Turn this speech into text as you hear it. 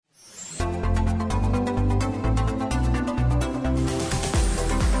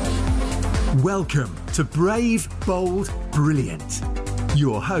Welcome to Brave, Bold, Brilliant.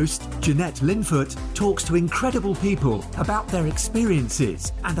 Your host, Jeanette Linfoot, talks to incredible people about their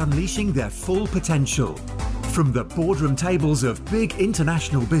experiences and unleashing their full potential. From the boardroom tables of big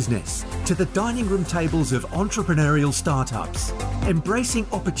international business to the dining room tables of entrepreneurial startups, embracing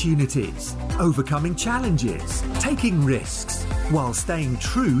opportunities, overcoming challenges, taking risks, while staying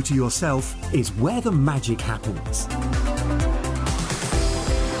true to yourself is where the magic happens.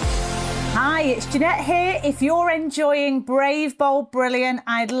 Hi, it's Jeanette here. If you're enjoying Brave, Bold, Brilliant,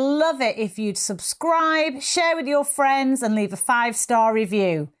 I'd love it if you'd subscribe, share with your friends and leave a 5-star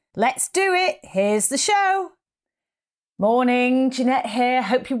review. Let's do it. Here's the show. Morning, Jeanette here.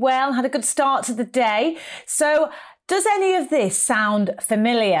 Hope you're well. Had a good start to the day. So, does any of this sound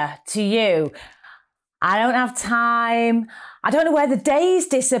familiar to you? I don't have time. I don't know where the days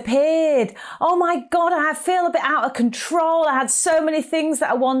disappeared. Oh my God, I feel a bit out of control. I had so many things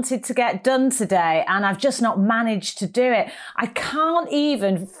that I wanted to get done today and I've just not managed to do it. I can't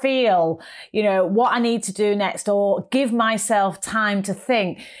even feel, what I need to do next or give myself time to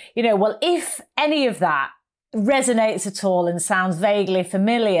think. Well, if any of that resonates at all and sounds vaguely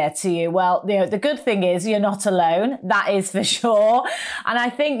familiar to you, well, the good thing is you're not alone. That is for sure. And I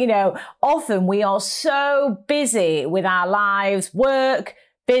think, often we are so busy with our lives, work,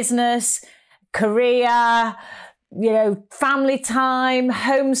 business, career, family time,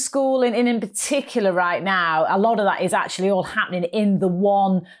 homeschooling, and in particular right now, a lot of that is actually all happening in the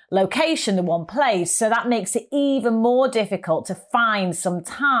one location, the one place. So that makes it even more difficult to find some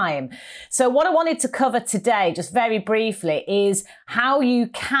time. So what I wanted to cover today, just very briefly, is how you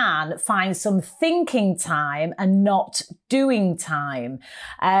can find some thinking time and not doing time.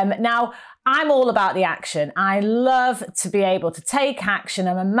 Now, I'm all about the action. I love to be able to take action.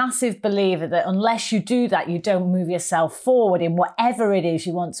 I'm a massive believer that unless you do that, you don't move yourself forward in whatever it is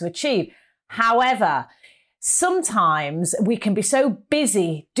you want to achieve. However, sometimes we can be so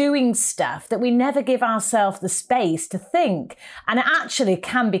busy doing stuff that we never give ourselves the space to think. And it actually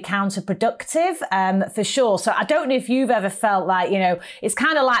can be counterproductive, for sure. So I don't know if you've ever felt like, it's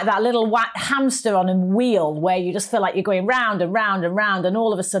kind of like that little hamster on a wheel where you just feel like you're going round and round and round and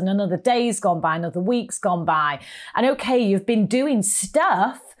all of a sudden another day's gone by, another week's gone by. And okay, you've been doing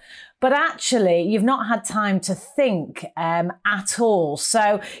stuff, but actually you've not had time to think at all.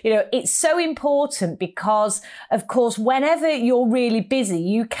 So, it's so important because, of course, whenever you're really busy,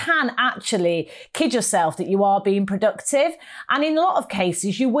 you can actually kid yourself that you are being productive. And in a lot of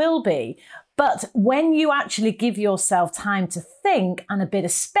cases, you will be. But when you actually give yourself time to think and a bit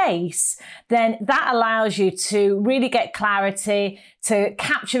of space, then that allows you to really get clarity, to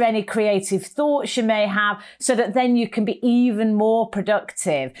capture any creative thoughts you may have so that then you can be even more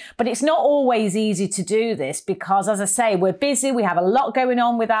productive. But it's not always easy to do this because, as I say, we're busy. We have a lot going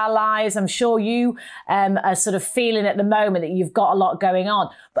on with our lives. I'm sure you are sort of feeling at the moment that you've got a lot going on.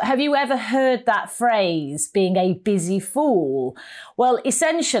 But have you ever heard that phrase, being a busy fool? Well,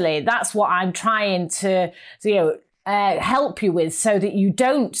 essentially, that's what I'm trying to, help you with so that you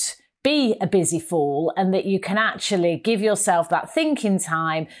don't be a busy fool and that you can actually give yourself that thinking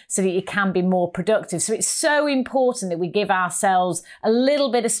time so that you can be more productive. So it's so important that we give ourselves a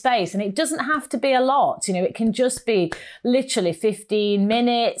little bit of space, and it doesn't have to be a lot. It can just be literally 15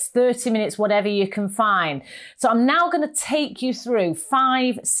 minutes, 30 minutes, whatever you can find. So I'm now going to take you through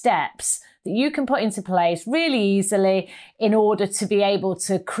 5 steps that you can put into place really easily in order to be able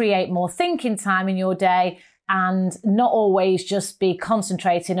to create more thinking time in your day and not always just be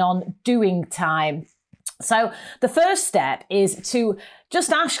concentrating on doing time. So the first step is to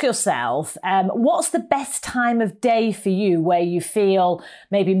just ask yourself, what's the best time of day for you where you feel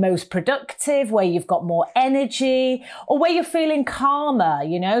maybe most productive, where you've got more energy, or where you're feeling calmer,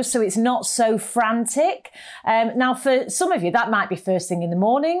 so it's not so frantic. Now, for some of you, that might be first thing in the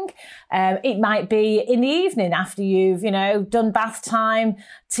morning. It might be in the evening after you've, done bath time,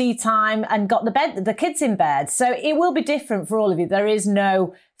 tea time, and got the kids in bed. So it will be different for all of you. There is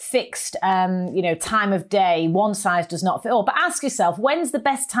no fixed, time of day. One size does not fit all. But ask yourself, when's the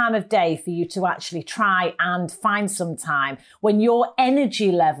best time of day for you to actually try and find some time when your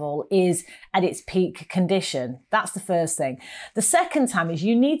energy level is at its peak condition? That's the first thing. The second time is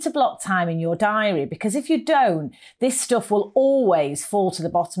you need to block time in your diary, because if you don't, this stuff will always fall to the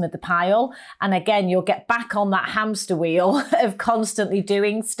bottom of the pile. And again, you'll get back on that hamster wheel of constantly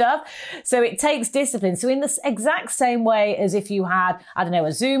doing stuff. So it takes discipline. So in the exact same way as if you had,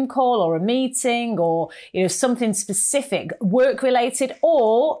 a Zoom call or a meeting or, something specific, work related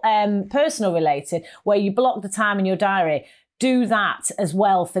or personal related, where you block the time in your diary, do that as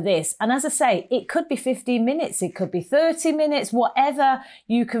well for this. And as I say, it could be 15 minutes, it could be 30 minutes, whatever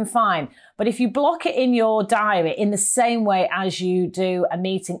you can find. But if you block it in your diary in the same way as you do a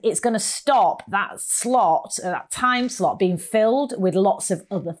meeting, it's going to stop that slot, that time slot being filled with lots of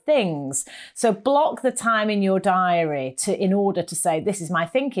other things. So block the time in your diary in order to say, this is my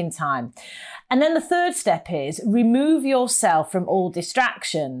thinking time. And then the third step is remove yourself from all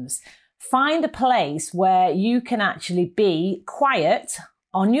distractions. Find a place where you can actually be quiet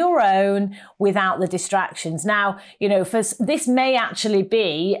on your own without the distractions. Now, this may actually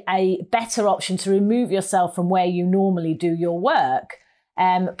be a better option to remove yourself from where you normally do your work.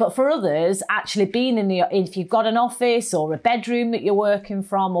 But for others, actually being if you've got an office or a bedroom that you're working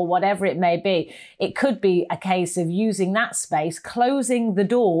from or whatever it may be, it could be a case of using that space, closing the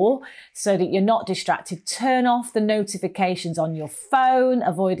door so that you're not distracted. Turn off the notifications on your phone,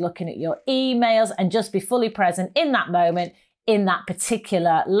 avoid looking at your emails, and just be fully present in that moment, in that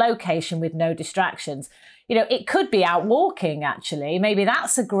particular location with no distractions. It could be out walking, actually. Maybe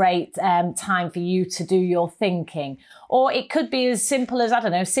that's a great time for you to do your thinking. Or it could be as simple as,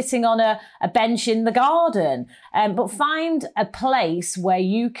 sitting on a bench in the garden. But find a place where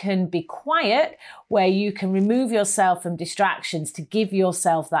you can be quiet, where you can remove yourself from distractions to give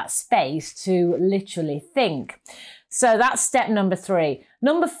yourself that space to literally think. So that's step number 3.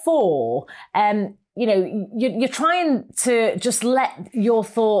 Number 4, you're trying to just let your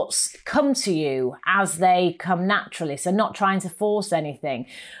thoughts come to you as they come naturally. So not trying to force anything.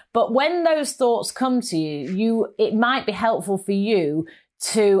 But when those thoughts come to you, it might be helpful for you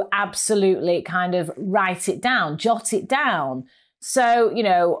to absolutely kind of write it down, jot it down. So,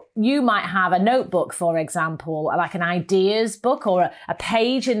 you might have a notebook, for example, like an ideas book or a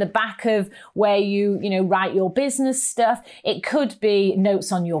page in the back of where you write your business stuff. It could be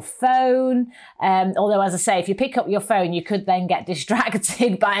notes on your phone. Although, as I say, if you pick up your phone, you could then get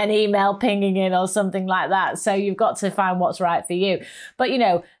distracted by an email pinging in or something like that. So you've got to find what's right for you. But,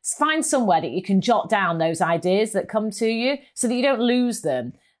 find somewhere that you can jot down those ideas that come to you so that you don't lose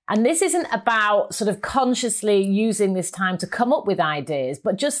them. And this isn't about sort of consciously using this time to come up with ideas,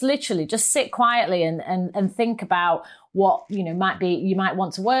 but just literally just sit quietly and think about what, you might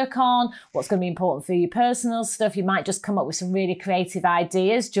want to work on, what's going to be important for your personal stuff. You might just come up with some really creative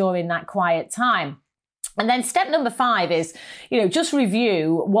ideas during that quiet time. And then step number 5 is, just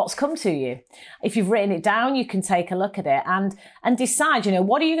review what's come to you. If you've written it down, you can take a look at it and decide,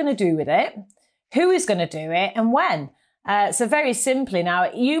 what are you going to do with it? Who is going to do it and when? So very simply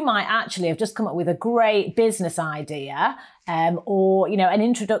now, you might actually have just come up with a great business idea or, an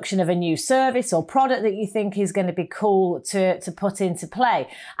introduction of a new service or product that you think is going to be cool to put into play.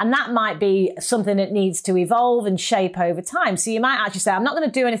 And that might be something that needs to evolve and shape over time. So you might actually say, I'm not going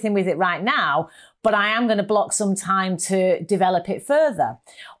to do anything with it right now, but I am going to block some time to develop it further.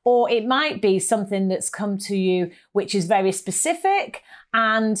 Or it might be something that's come to you which is very specific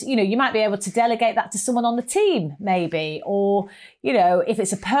and, you might be able to delegate that to someone on the team maybe. Or, if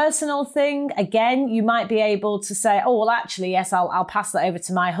it's a personal thing, again, you might be able to say, oh, well, actually, yes, I'll pass that over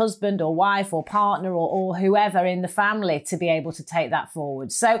to my husband or wife or partner or whoever in the family to be able to take that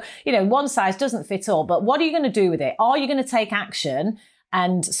forward. So, one size doesn't fit all, but what are you going to do with it? Are you going to take action?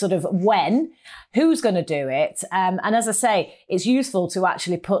 And sort of when, who's going to do it? And as I say, it's useful to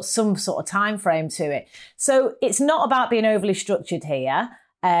actually put some sort of time frame to it. So it's not about being overly structured here.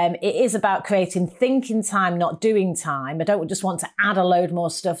 It is about creating thinking time, not doing time. I don't just want to add a load more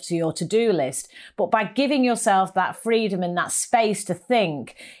stuff to your to-do list, but by giving yourself that freedom and that space to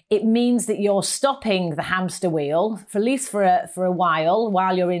think, it means that you're stopping the hamster wheel, for at least for a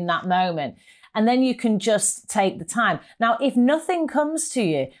while you're in that moment. And then you can just take the time. Now, if nothing comes to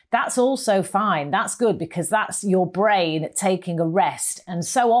you, that's also fine. That's good because that's your brain taking a rest. And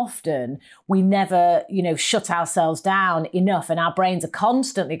so often we never, shut ourselves down enough and our brains are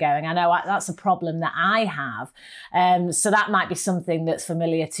constantly going. I know that's a problem that I have. So that might be something that's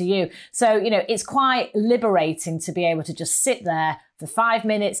familiar to you. So, it's quite liberating to be able to just sit there for 5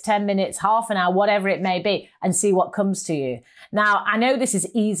 minutes, 10 minutes, half an hour, whatever it may be, and see what comes to you. Now, I know this is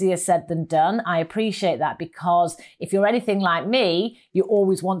easier said than done. I appreciate that because if you're anything like me, you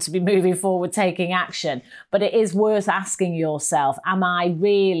always want to be moving forward, taking action. But it is worth asking yourself, am I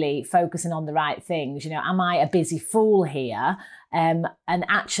really focusing on the right things? Am I a busy fool here? And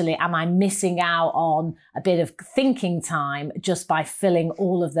actually, am I missing out on a bit of thinking time just by filling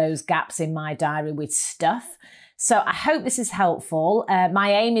all of those gaps in my diary with stuff? So I hope this is helpful.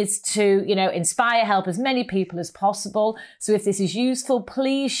 My aim is to, inspire, help as many people as possible. So if this is useful,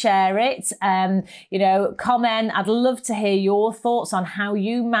 please share it. Comment. I'd love to hear your thoughts on how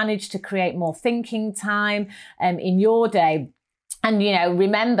you manage to create more thinking time in your day. And,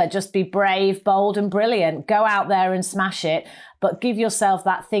 remember, just be brave, bold and brilliant. Go out there and smash it, but give yourself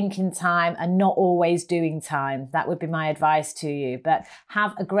that thinking time and not always doing time. That would be my advice to you. But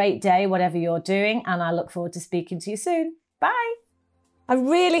have a great day, whatever you're doing. And I look forward to speaking to you soon. Bye. I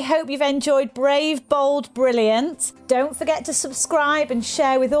really hope you've enjoyed Brave, Bold, Brilliant. Don't forget to subscribe and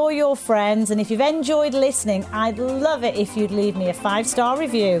share with all your friends. And if you've enjoyed listening, I'd love it if you'd leave me a 5-star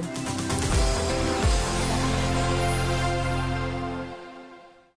review.